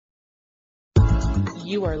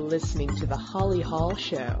You are listening to The Holly Hall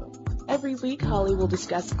Show. Every week, Holly will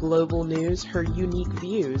discuss global news, her unique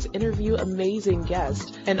views, interview amazing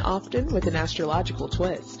guests, and often with an astrological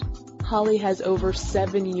twist. Holly has over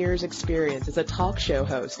 7 years experience as a talk show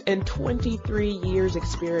host and 23 years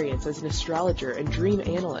experience as an astrologer and dream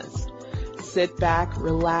analyst. Sit back,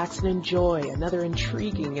 relax, and enjoy another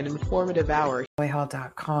intriguing and informative hour.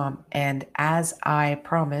 HollyHall.com. And as I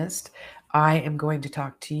promised, I am going to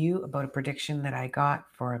talk to you about a prediction that I got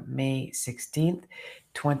for May 16th,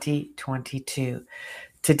 2022.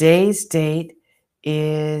 Today's date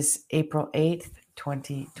is April 8th,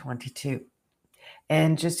 2022.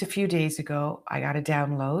 And just a few days ago, I got a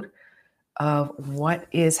download of what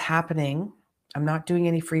is happening. I'm not doing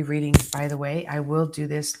any free readings, by the way. I will do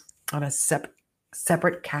this on a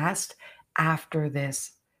separate cast after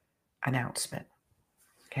this announcement.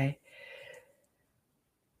 Okay.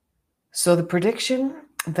 So the prediction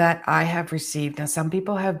that I have received, now some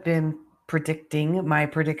people have been predicting my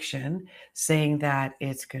prediction, saying that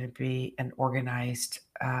it's going to be an organized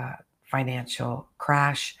financial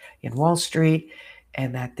crash in Wall Street,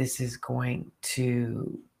 and that this is going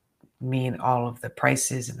to mean all of the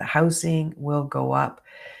prices in the housing will go up.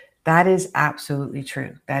 That is absolutely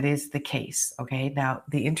true. That is the case. Okay. Now,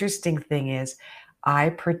 the interesting thing is I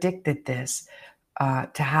predicted this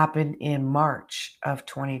to happen in March of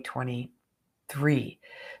 2023.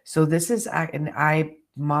 So this is,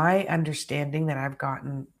 my understanding that I've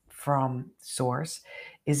gotten from source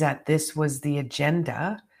is that this was the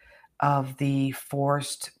agenda of the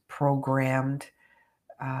forced programmed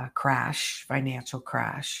financial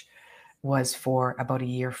crash was for about a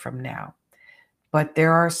year from now. But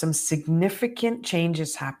there are some significant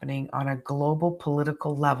changes happening on a global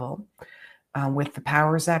political level with the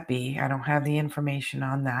powers that be. I don't have the information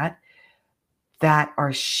on that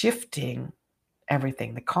are shifting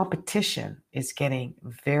everything. The competition is getting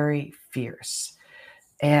very fierce.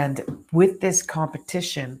 And with this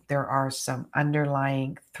competition, there are some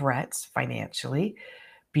underlying threats financially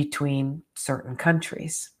between certain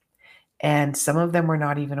countries. And some of them we're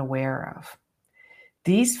not even aware of.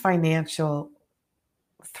 These financial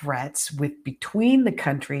threats between the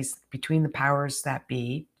countries, between the powers that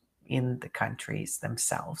be in the countries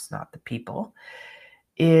themselves, not the people,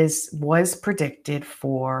 was predicted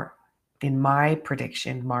for, in my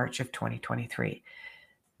prediction, March of 2023.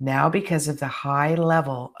 Now, because of the high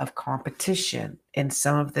level of competition and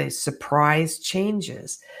some of the surprise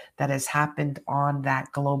changes that has happened on that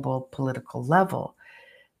global political level,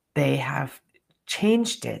 they have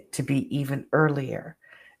changed it to be even earlier.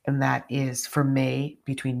 And that is for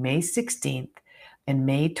between May 16th and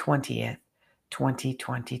May 20th,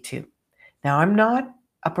 2022. Now, I'm not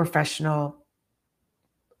a professional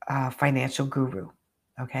financial guru,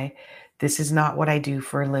 okay? This is not what I do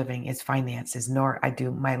for a living, is finances, nor I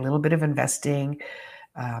do my little bit of investing.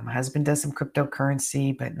 My husband does some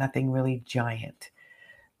cryptocurrency, but nothing really giant,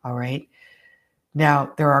 all right?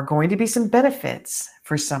 Now, there are going to be some benefits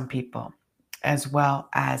for some people, as well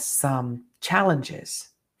as some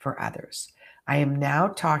challenges for others. I am now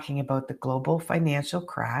talking about the global financial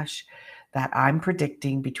crash that I'm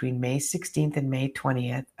predicting between May 16th and May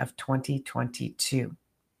 20th of 2022.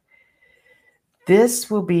 This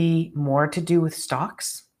will be more to do with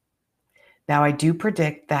stocks. Now, I do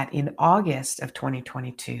predict that in August of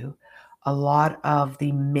 2022, a lot of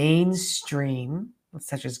the mainstream,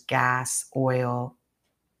 such as gas, oil,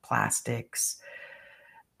 plastics,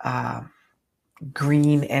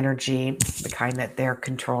 green energy, the kind that they're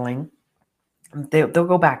controlling, they'll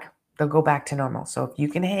go back. They'll go back to normal. So if you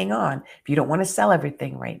can hang on, if you don't want to sell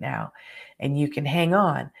everything right now, and you can hang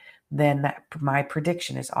on, then my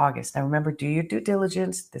prediction is August. Now remember, do your due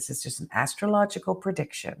diligence. This is just an astrological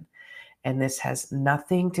prediction, and this has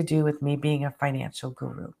nothing to do with me being a financial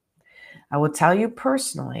guru. I will tell you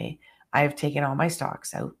personally, I have taken all my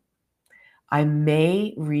stocks out. I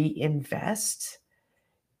may reinvest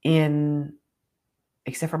in,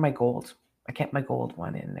 except for my gold. I kept my gold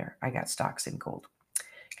one in there. I got stocks in gold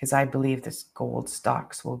because I believe this gold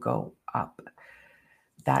stocks will go up.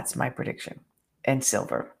 That's my prediction. And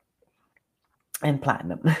silver and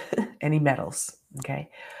platinum, any metals. Okay.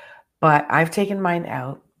 But I've taken mine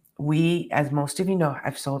out. We, as most of you know,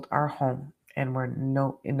 I've sold our home, and we're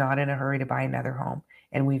not in a hurry to buy another home.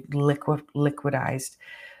 And we've liquidized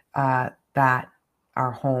that,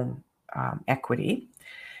 our home equity,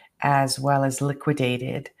 as well as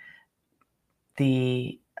liquidated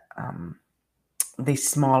the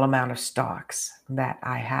small amount of stocks that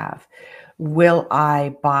I have. Will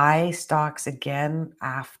I buy stocks again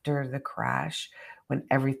after the crash when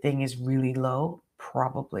everything is really low?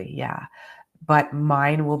 Probably, yeah. but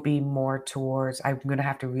mine will be more towards, I'm going to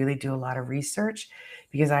have to really do a lot of research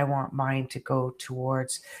because I want mine to go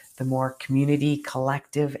towards the more community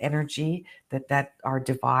collective energy that our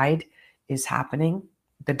divide is happening.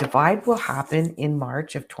 The divide will happen in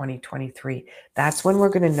March of 2023. That's when we're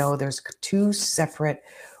going to know there's two separate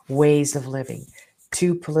ways of living,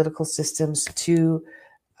 two political systems, two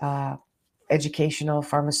educational,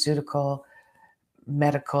 pharmaceutical,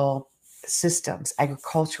 medical systems,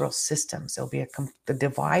 agricultural systems. The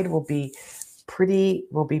divide will be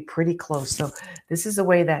pretty close. So this is the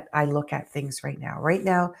way that I look at things right now. Right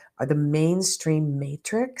now are the mainstream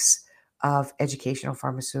matrix of educational,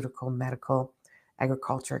 pharmaceutical, medical,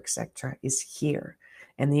 agriculture, etc. is here.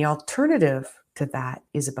 And the alternative to that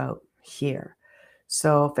is about here.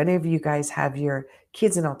 So if any of you guys have your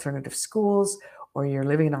kids in alternative schools, or you're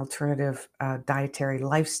living an alternative dietary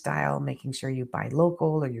lifestyle, making sure you buy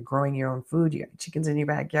local, or you're growing your own food, you got chickens in your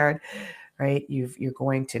backyard, right? You're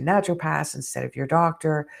going to naturopaths instead of your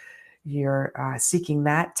doctor. You're seeking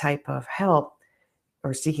that type of help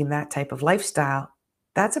or seeking that type of lifestyle.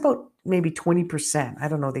 That's about maybe 20%. I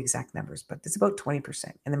don't know the exact numbers, but it's about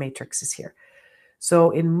 20%. And the matrix is here.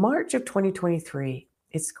 So in March of 2023,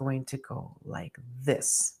 it's going to go like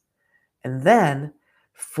this. And then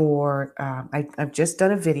I've just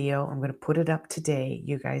done a video. I'm going to put it up today.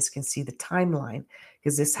 You guys can see the timeline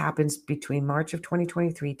because this happens between March of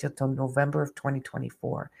 2023 till November of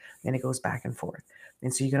 2024. And it goes back and forth.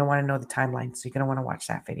 And so you're going to want to know the timeline. So you're going to want to watch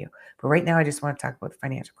that video. But right now, I just want to talk about the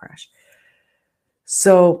financial crash.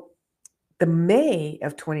 So the May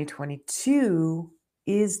of 2022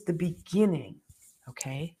 is the beginning.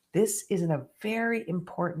 Okay. This is a very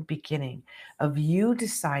important beginning of you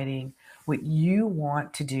deciding what you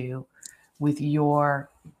want to do with your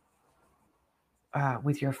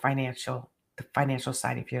the financial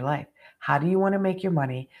side of your life. How do you want to make your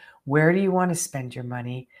money? Where do you want to spend your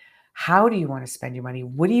money? How do you want to spend your money?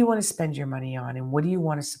 What do you want to spend your money on? And what do you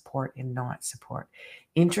want to support and not support?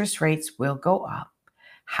 Interest rates will go up.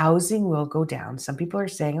 Housing will go down. Some people are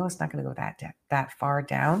saying, oh, it's not going to go that far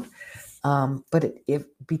down. But if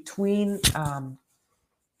between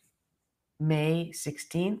May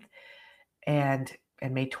 16th and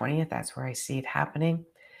May 20th, that's where I see it happening.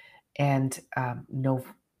 And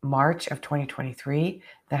March of 2023,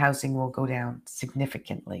 the housing will go down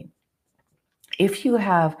significantly. If you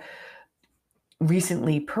have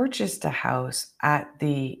recently purchased a house at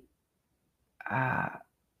the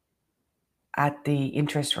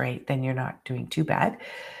interest rate, then you're not doing too bad.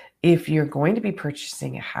 If you're going to be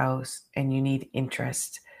purchasing a house and you need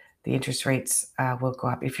interest, the interest rates will go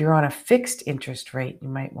up. If you're on a fixed interest rate, you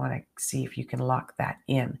might want to see if you can lock that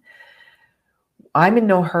in. I'm in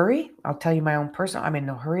no hurry. I'll tell you my own personal, I'm in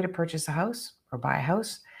no hurry to purchase a house or buy a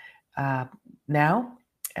house. Now,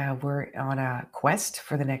 we're on a quest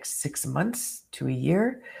for the next 6 months to a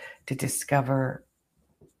year to discover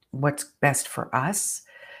what's best for us.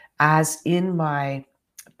 As in my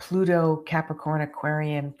Pluto, Capricorn,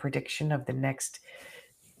 Aquarian prediction of the next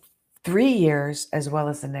 3 years, as well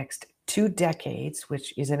as the next 2 decades,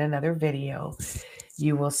 which is in another video,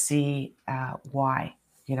 you will see why.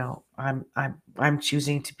 You know, I'm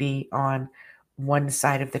choosing to be on one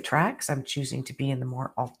side of the tracks. I'm choosing to be in the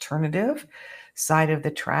more alternative side of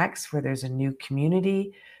the tracks where there's a new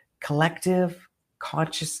community, collective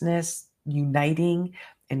consciousness, uniting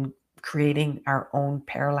and creating our own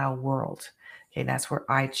parallel world. Okay, that's where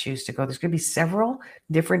I choose to go. There's going to be several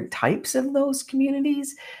different types of those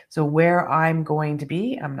communities. So where I'm going to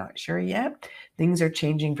be, I'm not sure yet. Things are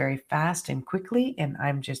changing very fast and quickly, and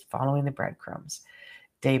I'm just following the breadcrumbs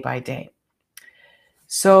day by day.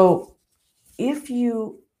 So if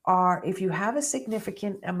you have a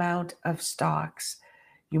significant amount of stocks,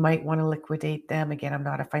 you might want to liquidate them. Again, I'm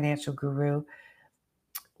not a financial guru.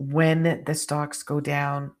 When the stocks go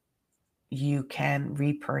down, you can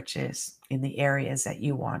repurchase in the areas that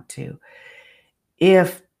you want to.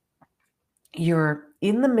 If you're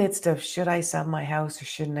in the midst of, should I sell my house or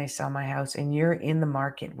shouldn't I sell my house? And you're in the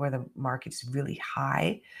market where the market's really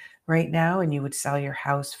high right now, and you would sell your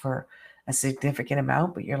house for a significant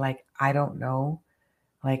amount, but you're like, I don't know.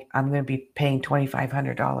 Like, I'm going to be paying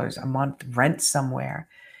 $2,500 a month rent somewhere,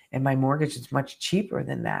 and my mortgage is much cheaper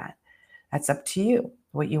than that. That's up to you,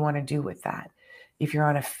 what you want to do with that. If you're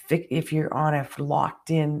on a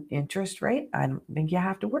locked in interest rate, I don't think you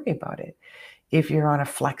have to worry about it. If you're on a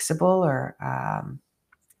flexible or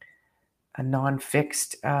a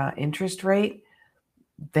non-fixed interest rate,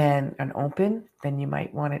 then you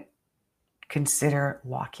might want to consider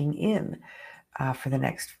locking in for the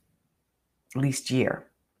next at least year,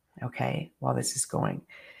 okay, while this is going.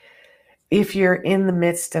 If you're in the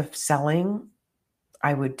midst of selling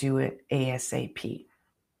I would do it ASAP.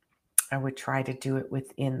 I would try to do it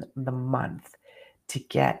within the month to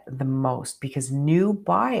get the most, because new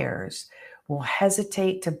buyers will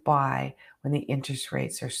hesitate to buy when the interest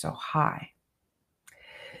rates are so high.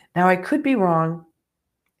 Now, I could be wrong,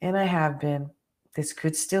 and I have been. This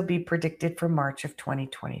could still be predicted for March of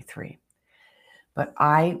 2023. But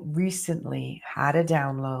I recently had a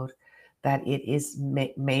download that it is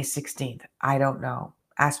May 16th. I don't know.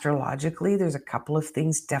 Astrologically, there's a couple of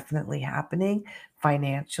things definitely happening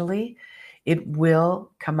financially. It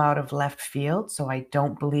will come out of left field, so I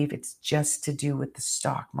don't believe it's just to do with the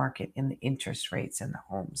stock market and the interest rates and the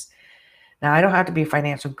homes. Now, I don't have to be a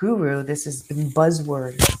financial guru. This has been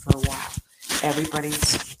buzzword for a while.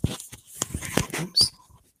 Everybody's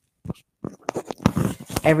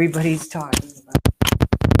talking about.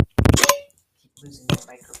 Keep losing my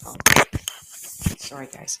microphone. Sorry,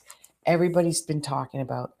 guys. Everybody's been talking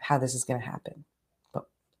about how this is going to happen, but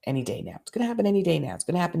any day now. It's going to happen any day now. It's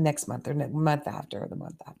going to happen next month or the month after or the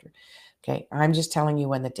month after. Okay, I'm just telling you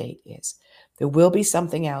when the date is. There will be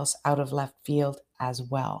something else out of left field as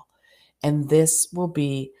well, and this will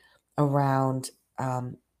be around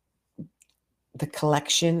the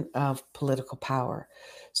collection of political power.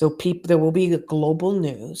 So there will be global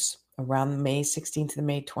news around May 16th to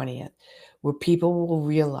May 20th, where people will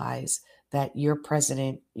realize that your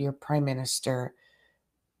president, your prime minister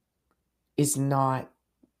is not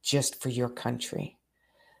just for your country,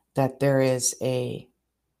 that there is a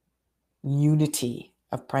unity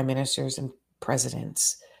of prime ministers and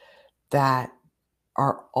presidents that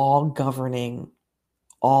are all governing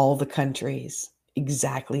all the countries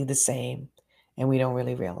exactly the same. And we don't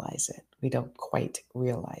really realize it. We don't quite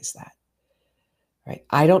realize that, right?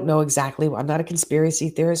 I don't know exactly. I'm not a conspiracy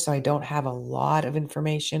theorist, so I don't have a lot of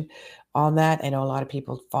information on that. I know a lot of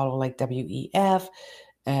people follow like WEF,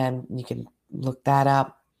 and you can look that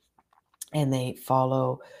up. And they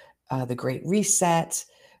follow the Great Reset,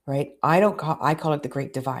 right? I call it the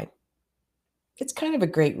Great Divide. It's kind of a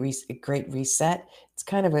great reset. It's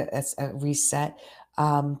kind of a reset,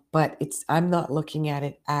 but I'm not looking at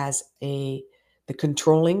it as the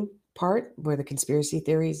controlling part where the conspiracy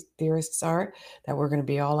theorists are, that we're going to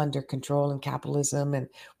be all under control and capitalism, and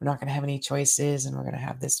we're not going to have any choices, and we're going to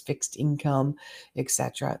have this fixed income,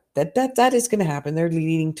 etc. That is going to happen. They're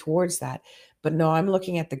leading towards that. But no, I'm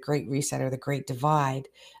looking at the Great Reset or the Great Divide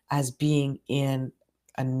as being in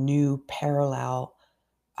a new parallel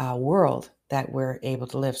world that we're able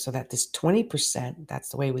to live, so that this 20%, that's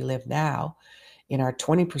the way we live now, in our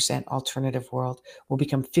 20% alternative world will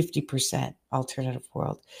become 50% alternative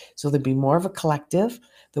world. So there'll be more of a collective.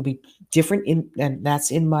 There'll be different, and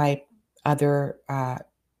that's in my other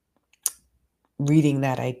reading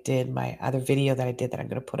that I did, my other video that I did that I'm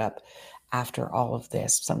going to put up after all of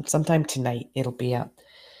this. Sometime tonight it'll be up,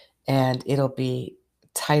 and it'll be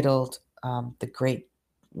titled The Great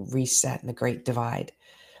Reset and the Great Divide,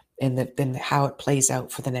 and then how it plays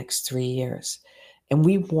out for the next 3 years. And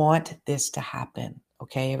we want this to happen.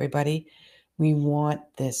 Okay, everybody? We want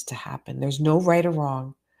this to happen. There's no right or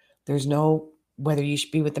wrong. There's no whether you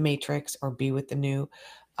should be with the Matrix or be with the new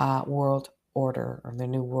world order, or the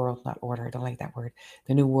new world, not order. I don't like that word.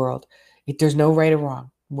 The new world. There's no right or wrong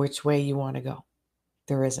which way you want to go.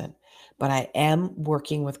 There isn't. But I am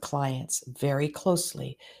working with clients very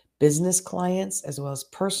closely, business clients as well as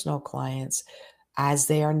personal clients, as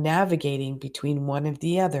they are navigating between one and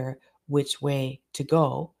the other, which way to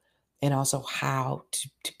go, and also how to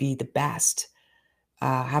be the best,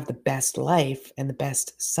 have the best life and the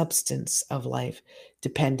best substance of life,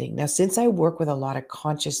 depending. Now, since I work with a lot of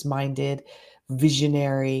conscious-minded,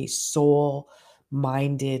 visionary,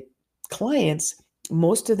 soul-minded clients,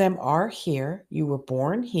 most of them are here. You were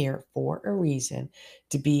born here for a reason,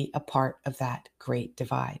 to be a part of that great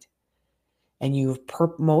divide. And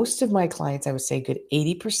most of my clients, I would say good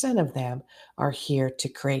 80% of them, are here to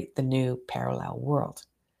create the new parallel world.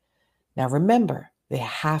 Now remember, they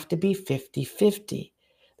have to be 50-50.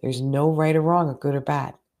 There's no right or wrong or good or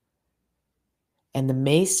bad. And the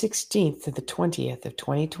May 16th to the 20th of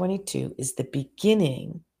 2022 is the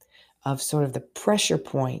beginning of sort of the pressure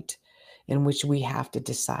point in which we have to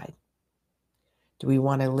decide. Do we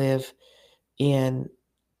want to live in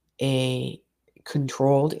a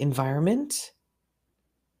controlled environment,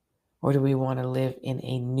 or do we want to live in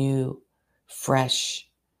a new, fresh,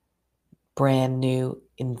 brand new,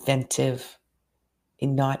 inventive,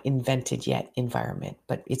 not invented yet environment,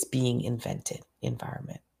 but it's being invented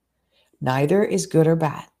environment? Neither is good or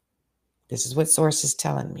bad. This is what Source is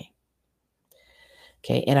telling me.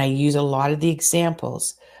 Okay, and I use a lot of the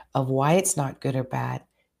examples of why it's not good or bad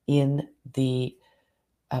in the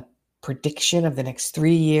prediction of the next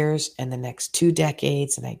 3 years and the next 2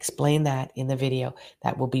 decades. And I explain that in the video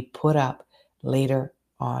that will be put up later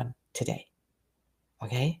on today.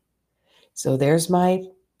 Okay? So there's my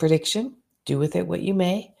prediction. Do with it what you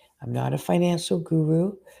may. I'm not a financial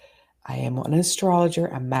guru. I am an astrologer,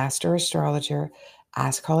 a master astrologer.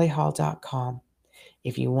 AskHollyHall.com.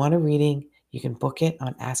 If you want a reading, you can book it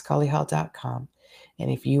on AskHollyHall.com. And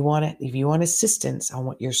if you want assistance on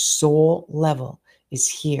what your soul level is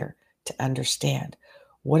here to understand,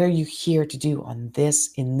 what are you here to do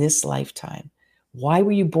in this lifetime? Why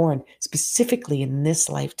were you born specifically in this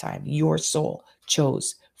lifetime? Your soul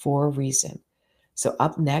chose for a reason. So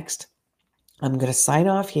up next, I'm going to sign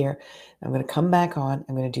off here. I'm going to come back on.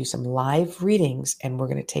 I'm going to do some live readings, and we're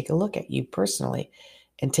going to take a look at you personally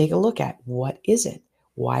and take a look at what is it?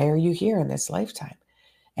 Why are you here in this lifetime?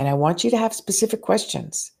 And I want you to have specific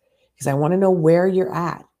questions because I want to know where you're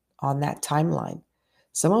at on that timeline.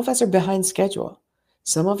 Some of us are behind schedule.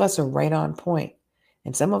 Some of us are right on point.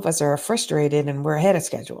 And some of us are frustrated and we're ahead of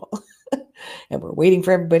schedule. And we're waiting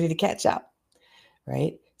for everybody to catch up,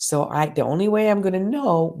 right? So the only way I'm going to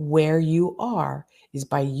know where you are is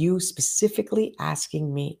by you specifically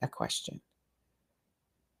asking me a question.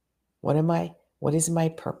 What is my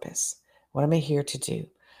purpose? What am I here to do?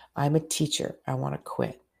 I'm a teacher. I want to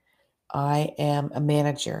quit. I am a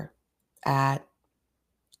manager at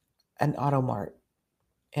an auto mart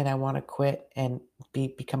and I want to quit and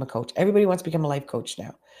become a coach. Everybody wants to become a life coach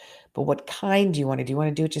now. But what kind do you want to do? You want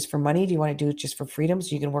to do it just for money? Do you want to do it just for freedom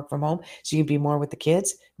so you can work from home, so you can be more with the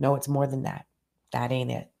kids? No, it's more than that. That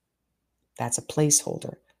ain't it. That's a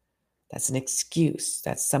placeholder. That's an excuse.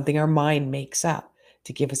 That's something our mind makes up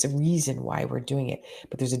to give us a reason why we're doing it.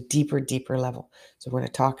 But there's a deeper level. So we're going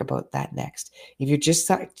to talk about that next. If you're just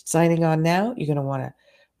signing on now, you're going to want to,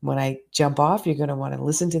 when I jump off, you're going to want to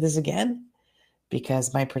listen to this again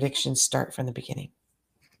because my predictions start from the beginning.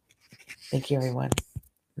 Thank you, everyone.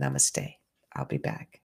 Namaste. I'll be back.